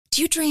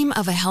Do you dream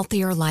of a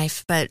healthier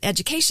life, but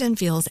education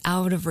feels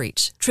out of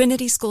reach?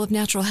 Trinity School of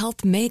Natural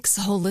Health makes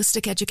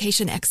holistic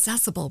education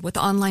accessible with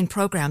online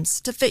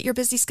programs to fit your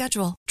busy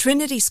schedule.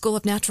 Trinity School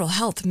of Natural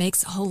Health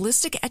makes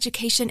holistic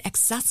education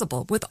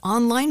accessible with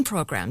online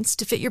programs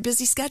to fit your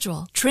busy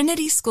schedule.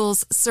 Trinity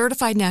School's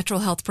Certified Natural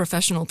Health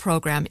Professional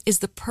Program is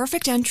the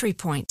perfect entry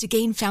point to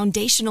gain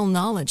foundational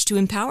knowledge to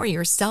empower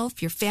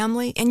yourself, your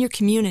family, and your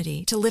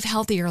community to live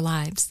healthier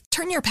lives.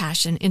 Turn your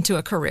passion into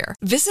a career.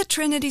 Visit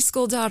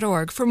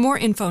trinityschool.org for more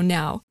info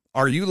now.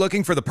 Are you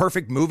looking for the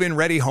perfect move-in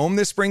ready home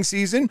this spring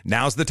season?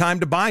 Now's the time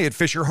to buy at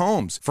Fisher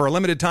Homes. For a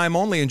limited time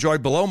only, enjoy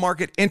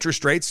below-market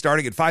interest rates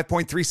starting at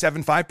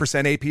 5.375%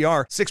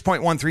 APR,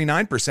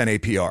 6.139%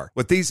 APR.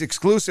 With these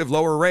exclusive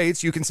lower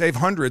rates, you can save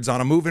hundreds on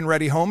a move-in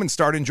ready home and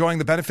start enjoying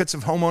the benefits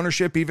of home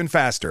ownership even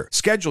faster.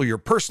 Schedule your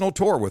personal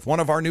tour with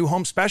one of our new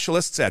home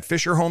specialists at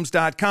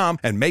FisherHomes.com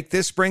and make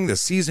this spring the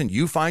season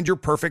you find your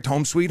perfect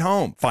home sweet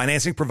home.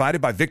 Financing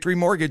provided by Victory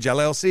Mortgage,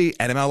 LLC,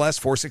 NMLS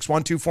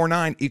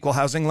 461249, Equal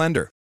Housing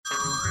Lender.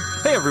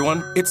 Hey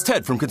everyone, it's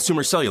Ted from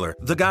Consumer Cellular,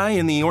 the guy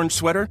in the orange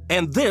sweater,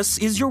 and this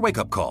is your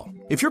wake-up call.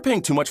 If you're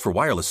paying too much for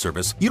wireless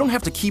service, you don't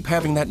have to keep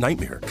having that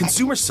nightmare.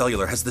 Consumer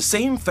Cellular has the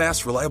same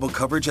fast, reliable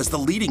coverage as the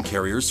leading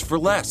carriers for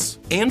less.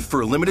 And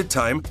for a limited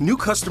time, new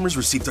customers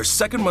receive their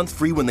second month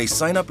free when they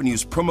sign up and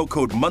use promo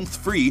code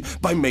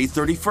MONTHFREE by May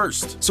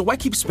 31st. So why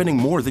keep spending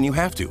more than you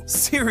have to?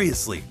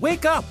 Seriously,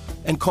 wake up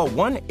and call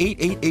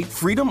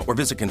 1-888-FREEDOM or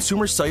visit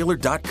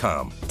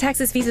consumercellular.com.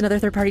 Taxes, fees, and other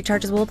third-party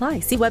charges will apply.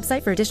 See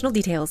website for additional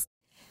details.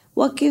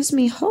 What gives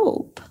me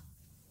hope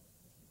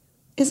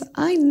is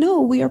I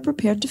know we are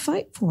prepared to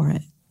fight for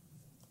it.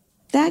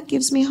 That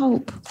gives me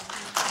hope.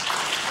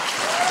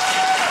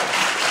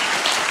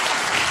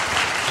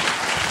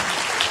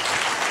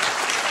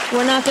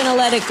 We're not going to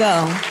let it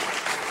go,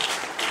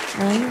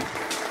 right?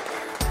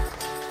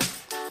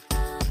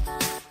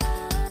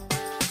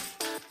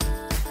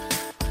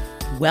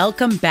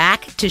 Welcome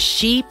back to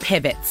She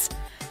Pivots,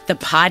 the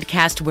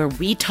podcast where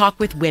we talk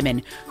with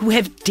women who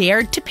have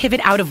dared to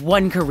pivot out of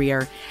one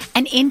career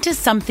and into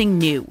something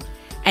new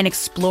and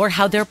explore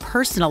how their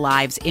personal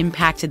lives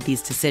impacted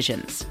these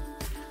decisions.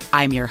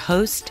 I'm your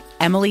host,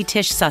 Emily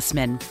Tish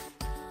Sussman.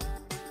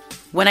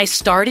 When I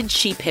started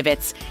She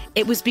Pivots,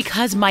 it was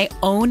because my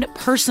own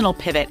personal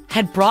pivot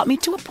had brought me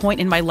to a point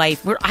in my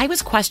life where I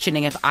was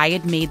questioning if I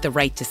had made the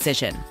right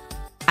decision.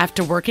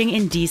 After working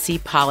in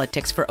DC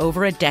politics for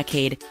over a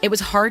decade, it was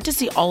hard to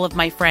see all of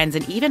my friends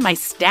and even my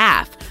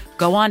staff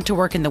go on to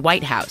work in the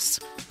White House.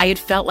 I had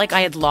felt like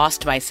I had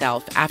lost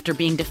myself after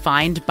being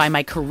defined by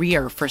my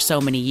career for so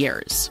many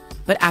years.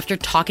 But after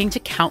talking to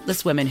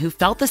countless women who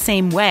felt the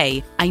same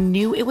way, I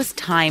knew it was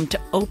time to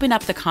open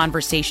up the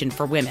conversation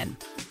for women.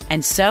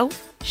 And so,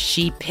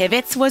 She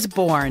Pivots was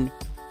born.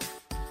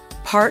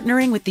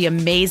 Partnering with the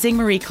amazing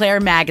Marie Claire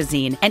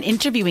magazine and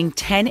interviewing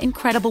 10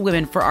 incredible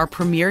women for our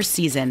premiere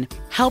season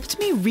helped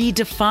me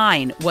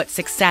redefine what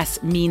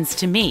success means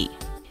to me.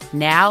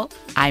 Now,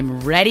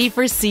 I'm ready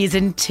for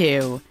season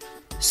 2.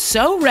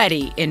 So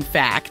ready, in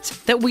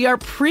fact, that we are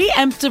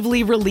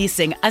preemptively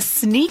releasing a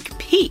sneak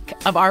peek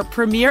of our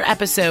premiere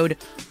episode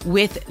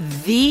with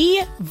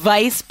the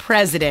Vice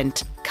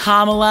President,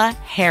 Kamala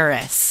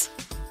Harris.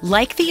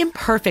 Like the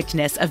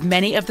imperfectness of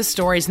many of the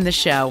stories in the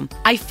show,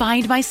 I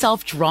find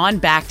myself drawn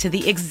back to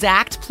the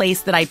exact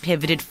place that I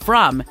pivoted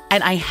from,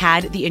 and I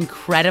had the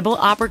incredible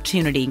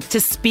opportunity to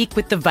speak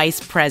with the Vice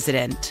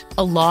President.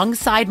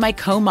 Alongside my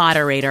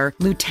co-moderator,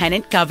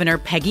 Lieutenant Governor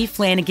Peggy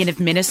Flanagan of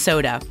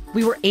Minnesota,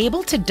 we were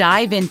able to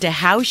dive into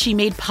how she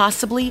made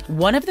possibly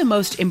one of the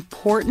most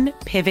important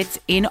pivots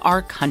in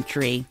our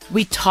country.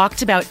 We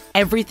talked about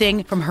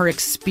everything from her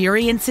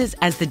experiences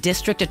as the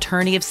District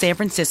Attorney of San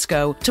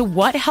Francisco to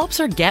what helps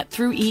her get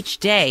through each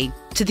day,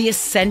 to the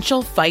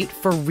essential fight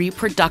for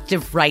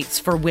reproductive rights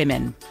for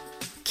women.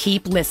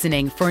 Keep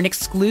listening for an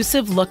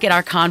exclusive look at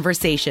our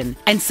conversation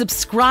and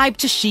subscribe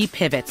to She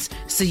Pivots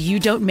so you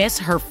don't miss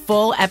her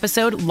full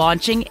episode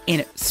launching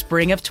in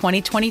spring of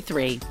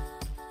 2023.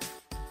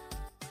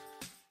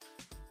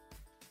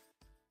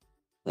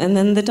 And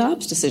then the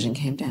Dobbs decision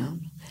came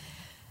down.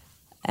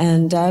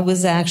 And I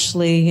was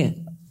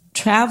actually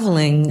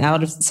traveling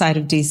outside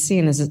of D.C.,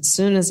 and as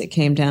soon as it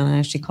came down, I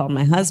actually called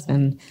my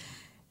husband.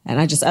 And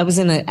I was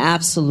in an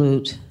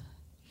absolute,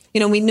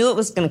 we knew it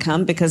was going to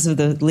come because of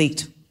the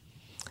leaked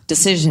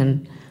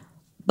decision,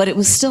 but it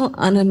was still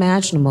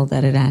unimaginable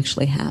that it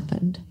actually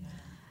happened.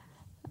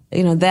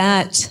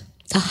 That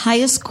the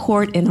highest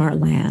court in our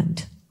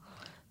land,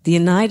 the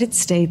United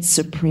States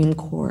Supreme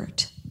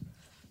Court,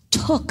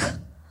 took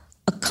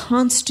a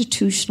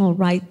constitutional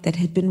right that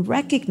had been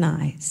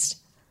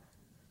recognized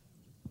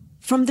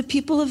from the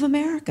people of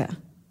America,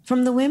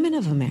 from the women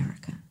of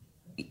America.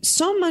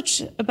 So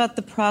much about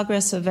the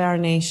progress of our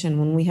nation,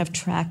 when we have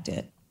tracked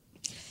it,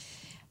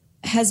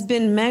 has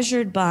been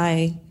measured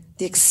by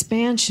the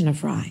expansion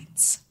of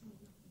rights.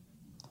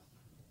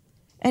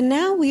 And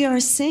now we are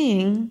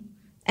seeing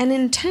an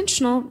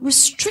intentional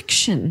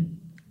restriction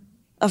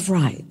of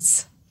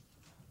rights.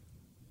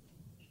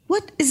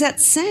 What is that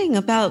saying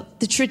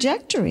about the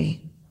trajectory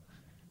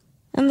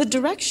and the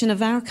direction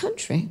of our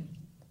country.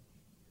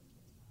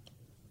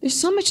 There's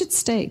so much at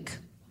stake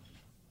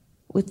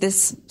with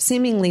this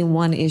seemingly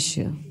one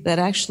issue that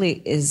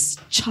actually is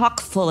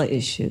chock full of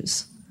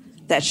issues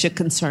that should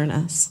concern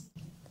us.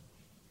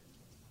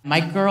 My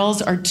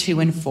girls are 2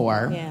 and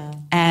 4. Yeah.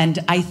 And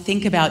I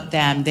think about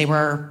them. They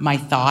were my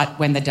thought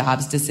when the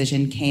Dobbs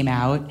decision came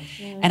out.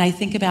 Yeah. And I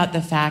think about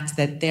the fact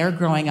that they're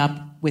growing up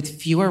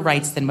with fewer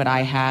rights than what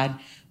I had,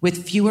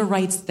 with fewer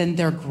rights than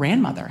their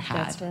grandmother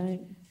had. That's right.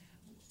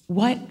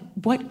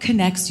 What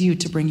connects you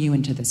to bring you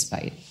into this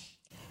fight?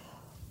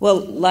 Well,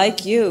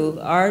 like you,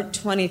 our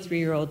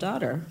 23-year-old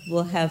daughter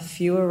will have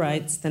fewer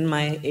rights than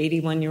my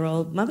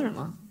 81-year-old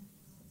mother-in-law.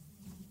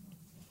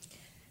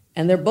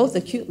 And they're both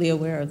acutely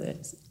aware of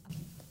this.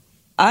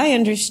 I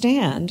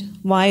understand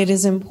why it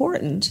is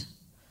important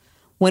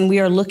when we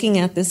are looking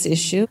at this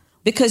issue,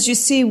 because you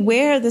see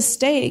where the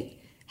state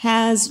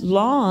has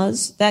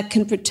laws that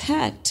can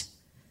protect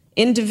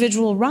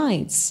individual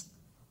rights.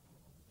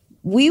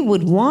 We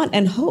would want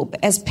and hope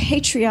as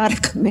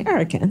patriotic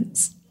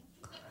Americans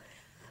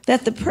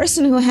that the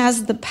person who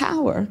has the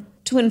power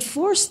to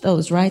enforce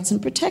those rights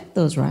and protect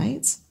those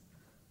rights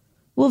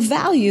will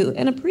value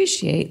and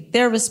appreciate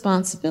their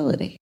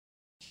responsibility,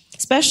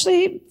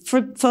 especially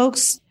for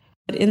folks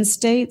in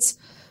states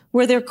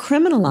where they're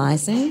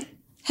criminalizing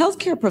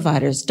healthcare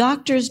providers.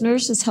 Doctors,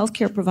 nurses,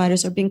 healthcare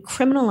providers are being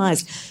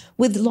criminalized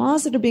with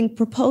laws that are being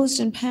proposed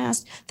and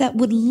passed that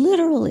would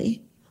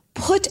literally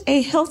put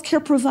a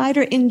healthcare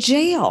provider in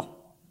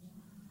jail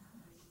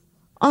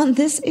on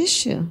this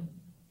issue.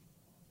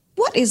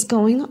 What is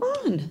going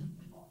on?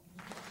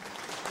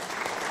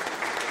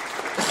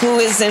 Who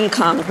is in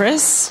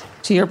Congress,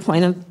 to your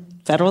point of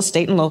federal,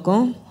 state, and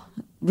local,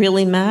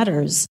 really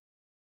matters.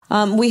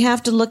 We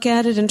have to look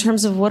at it in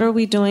terms of what are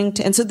we doing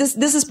to, and so this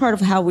is part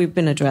of how we've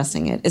been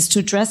addressing it, is to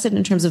address it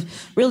in terms of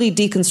really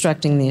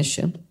deconstructing the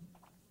issue.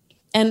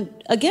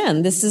 And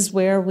again, this is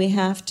where we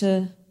have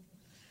to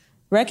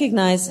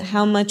recognize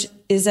how much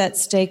is at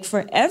stake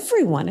for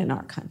everyone in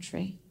our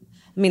country.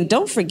 I mean,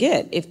 don't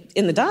forget, if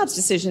in the Dobbs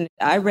decision,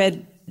 I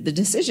read the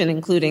decision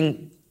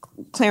including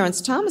Clarence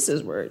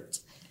Thomas's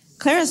words.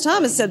 Clarence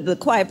Thomas said the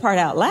quiet part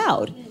out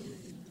loud.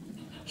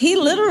 He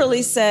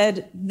literally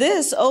said,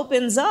 this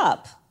opens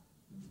up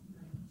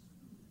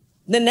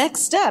the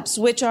next steps,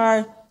 which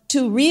are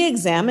to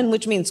re-examine,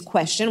 which means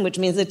question, which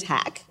means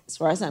attack, as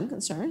far as I'm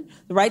concerned,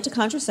 the right to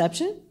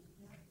contraception,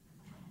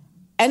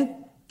 and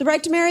the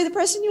right to marry the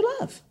person you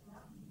love.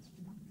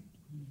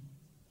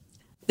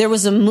 There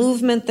was a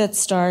movement that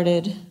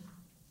started,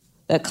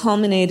 that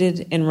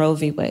culminated in Roe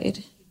v.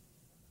 Wade.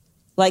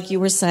 Like you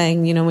were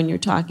saying, you know, when you're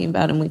talking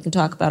about, and we can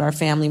talk about our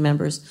family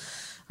members,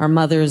 our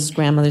mothers,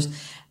 grandmothers,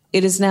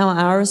 it is now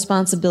our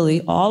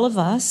responsibility, all of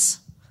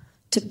us,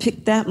 to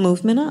pick that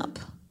movement up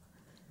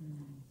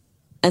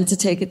and to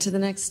take it to the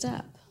next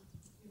step.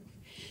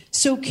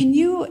 So can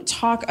you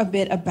talk a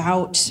bit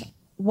about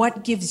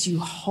what gives you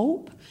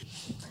hope?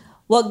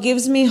 What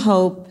gives me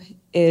hope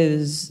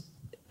is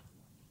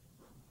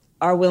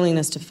our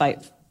willingness to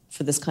fight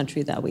for this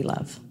country that we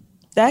love.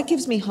 That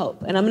gives me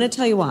hope, and I'm going to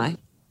tell you why.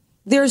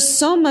 There's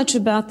so much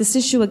about this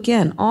issue,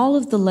 again, all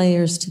of the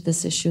layers to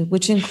this issue,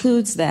 which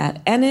includes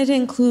that, and it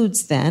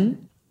includes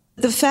then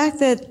the fact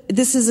that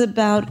this is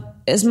about,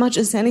 as much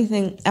as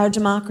anything, our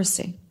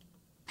democracy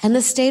and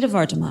the state of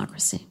our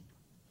democracy.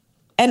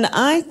 And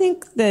I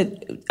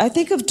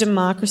think of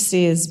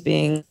democracy as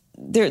being,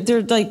 there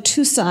are like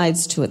two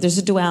sides to it. There's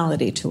a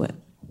duality to it.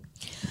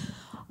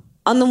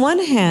 On the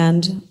one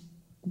hand,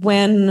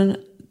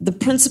 when the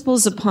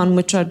principles upon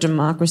which our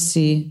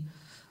democracy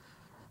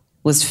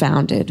was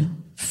founded,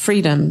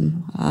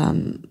 freedom,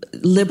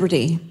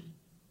 liberty,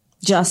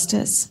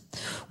 justice,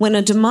 when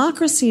a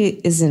democracy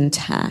is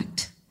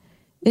intact,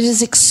 it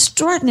is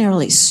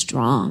extraordinarily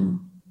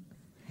strong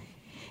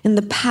in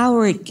the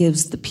power it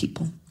gives the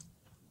people.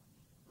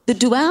 The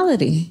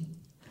duality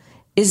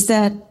is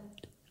that,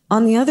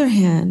 on the other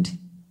hand,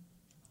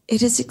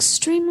 it is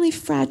extremely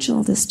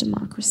fragile, this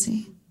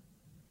democracy.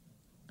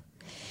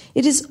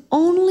 It is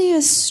only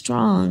as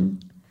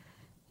strong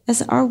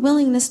as our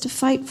willingness to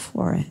fight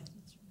for it.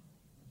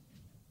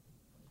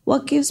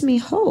 What gives me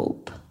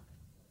hope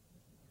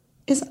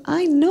is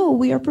I know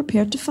we are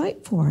prepared to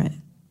fight for it.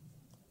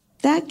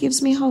 That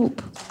gives me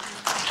hope.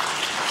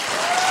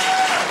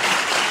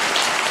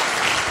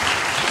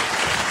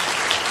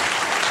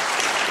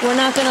 We're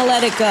not going to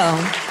let it go,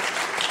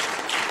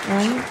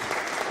 right?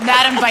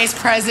 Madam Vice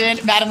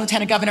President, Madam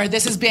Lieutenant Governor,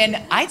 this has been,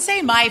 I'd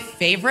say, my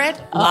favorite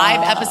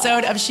live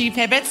episode of She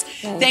Pivots.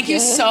 Thank you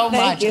so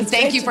much. And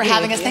thank you for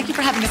having us. Thank you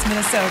for having us,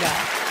 Minnesota.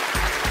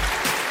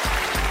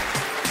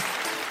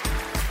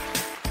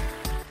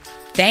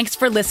 Thanks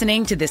for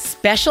listening to this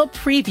special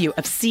preview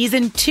of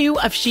Season 2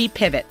 of She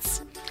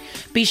Pivots.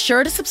 Be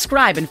sure to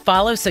subscribe and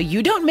follow so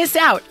you don't miss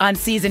out on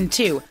Season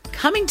 2,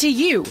 coming to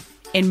you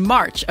in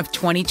March of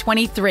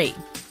 2023.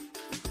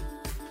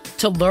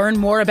 To learn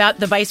more about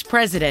the Vice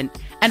President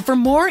and for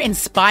more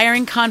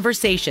inspiring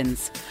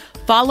conversations,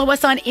 follow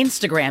us on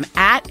Instagram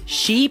at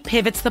She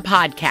Pivots the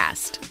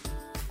Podcast.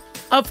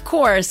 Of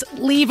course,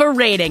 leave a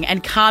rating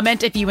and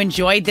comment if you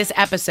enjoyed this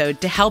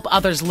episode to help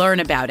others learn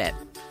about it.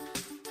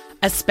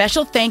 A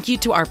special thank you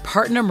to our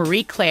partner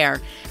Marie Claire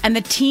and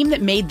the team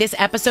that made this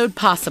episode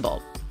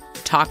possible.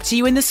 Talk to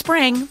you in the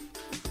spring.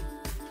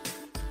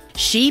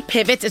 She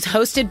Pivots is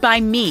hosted by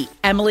me,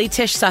 Emily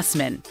Tish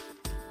Sussman.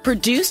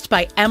 Produced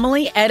by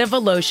Emily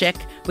Eda-Volosik,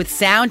 with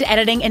sound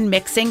editing and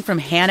mixing from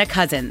Hannah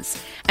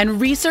Cousins,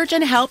 and research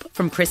and help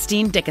from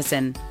Christine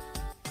Dickinson.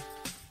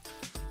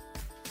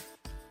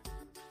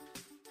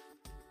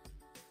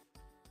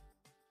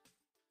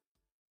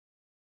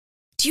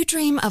 Do you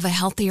dream of a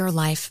healthier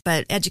life,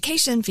 but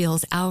education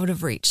feels out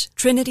of reach?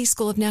 Trinity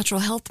School of Natural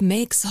Health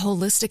makes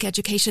holistic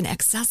education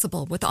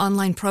accessible with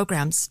online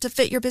programs to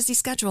fit your busy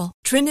schedule.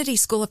 Trinity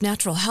School of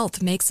Natural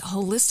Health makes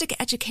holistic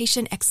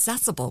education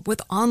accessible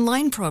with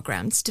online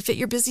programs to fit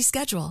your busy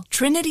schedule.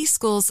 Trinity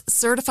School's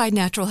Certified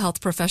Natural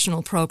Health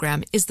Professional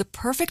Program is the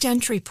perfect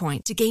entry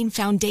point to gain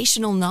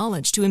foundational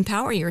knowledge to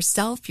empower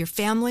yourself, your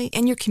family,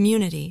 and your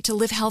community to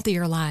live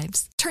healthier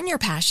lives. Turn your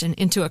passion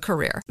into a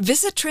career.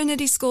 Visit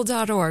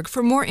trinityschool.org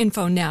for more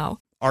info now.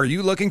 Are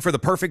you looking for the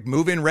perfect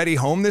move-in ready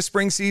home this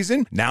spring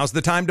season? Now's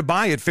the time to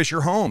buy at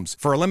Fisher Homes.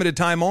 For a limited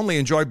time only,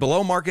 enjoy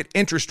below-market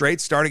interest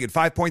rates starting at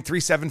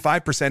 5.375%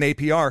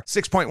 APR,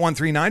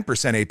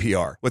 6.139%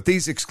 APR. With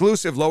these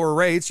exclusive lower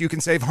rates, you can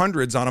save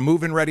hundreds on a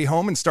move-in ready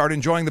home and start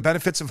enjoying the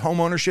benefits of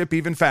homeownership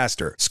even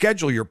faster.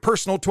 Schedule your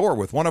personal tour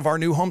with one of our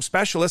new home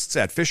specialists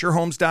at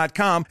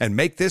FisherHomes.com and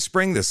make this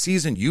spring the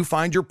season you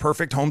find your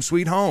perfect home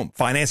sweet home.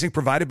 Financing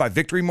provided by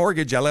Victory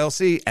Mortgage,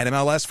 LLC,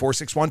 NMLS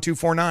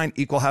 461249,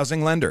 Equal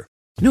Housing Lender.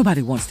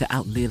 Nobody wants to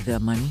outlive their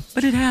money,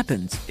 but it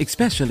happens,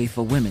 especially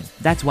for women.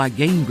 That's why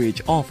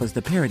Gainbridge offers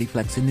the Parity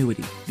Flex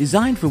annuity,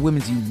 designed for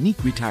women's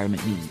unique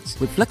retirement needs,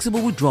 with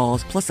flexible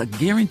withdrawals plus a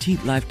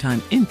guaranteed lifetime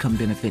income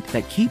benefit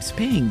that keeps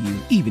paying you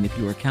even if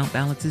your account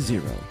balance is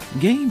zero.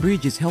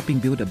 Gainbridge is helping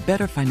build a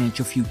better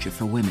financial future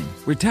for women.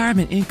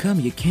 Retirement income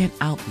you can't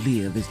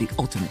outlive is the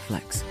ultimate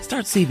flex.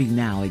 Start saving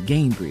now at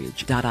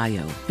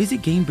Gainbridge.io.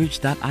 Visit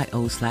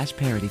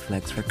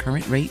Gainbridge.io/ParityFlex for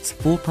current rates,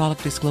 full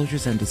product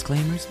disclosures and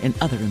disclaimers, and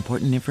other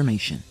important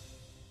information.